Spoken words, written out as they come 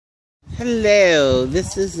Hello,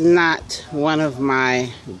 this is not one of my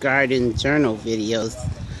garden journal videos.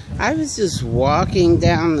 I was just walking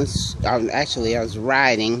down the actually I was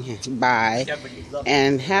riding by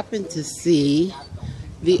and happened to see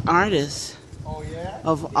the artist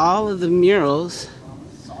of all of the murals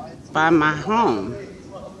by my home.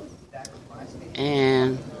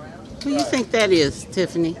 And who do you think that is,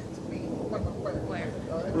 Tiffany?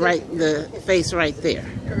 Right, the face right there.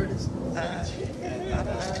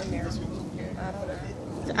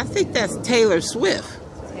 I think that's Taylor Swift.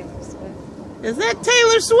 Taylor Swift. Is that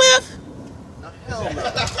Taylor Swift?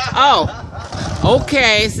 Oh,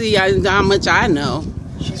 okay. See how much I know.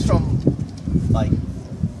 She's from like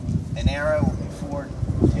an era before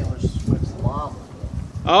Taylor Swift's mom.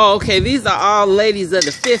 Oh, okay. These are all ladies of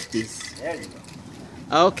the 50s. There you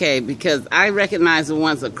go. Okay, because I recognize the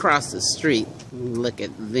ones across the street. Look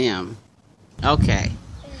at them. Okay.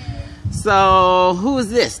 So, who is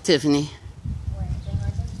this, Tiffany?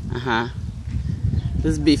 Uh-huh.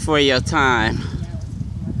 This is before your time.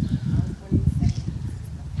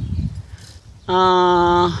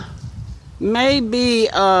 Maybe,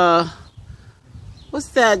 what's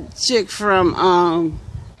that chick from,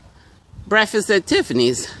 Breakfast at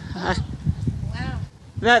Tiffany's? Wow.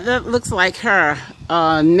 That looks like her.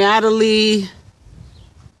 Natalie.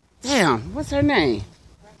 Damn, what's her name?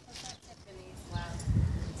 Breakfast at Tiffany's.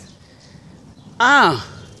 Wow. Oh.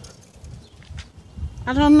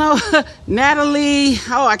 I don't know. Natalie.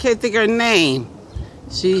 Oh, I can't think of her name.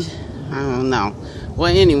 I don't know.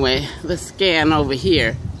 Well, anyway, let's scan over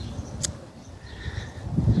here.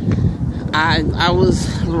 I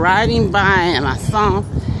was riding by and I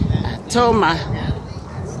told my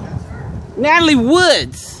Natalie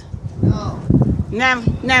Woods. No.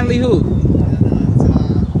 Natalie who?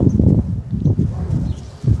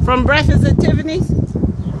 From Breakfast at Tiffany's? She's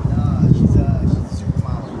a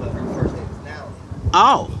supermodel, but her first name is Natalie.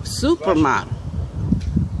 Oh, supermodel.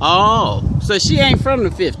 Oh, so she ain't from the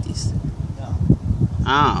 50s. No.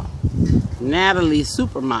 Oh, Natalie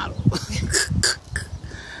supermodel.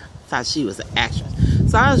 Thought she was an actress.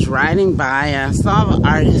 So I was riding by and I saw the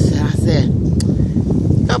artist and I said,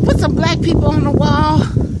 go put some black people on the wall.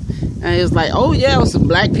 And he was like, oh yeah, there was some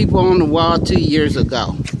black people on the wall 2 years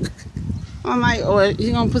ago. I'm like, oh,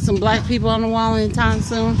 you gonna put some black people on the wall anytime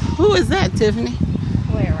soon? Who is that, Tiffany?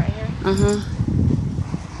 Where, right here? Uh-huh.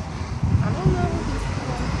 I don't know.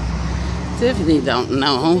 Tiffany don't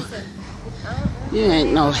know. You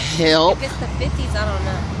ain't no help. If it's the 50s, I don't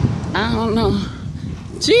know. I don't know.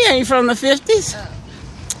 She ain't from the 50s.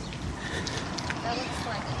 That looks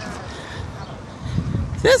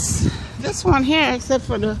like, This one here, except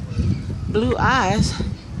for the blue eyes,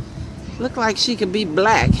 look like she could be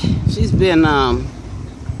black. She's been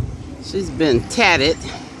tatted.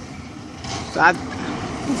 So I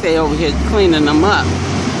think they over here cleaning them up.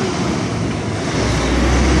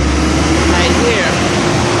 Right here,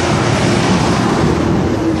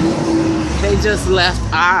 they just left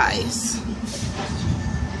eyes.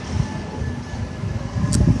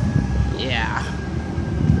 Yeah.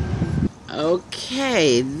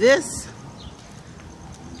 Okay, this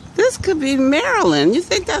could be Marilyn. You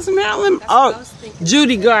think that's Marilyn? That's what I was Oh, thinking.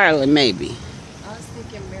 Judy Garland, maybe. I was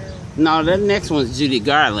thinking Marilyn. No, that next one's Judy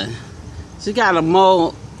Garland. She got a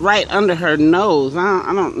mole right under her nose.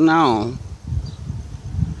 I don't know.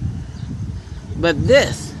 But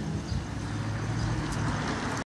this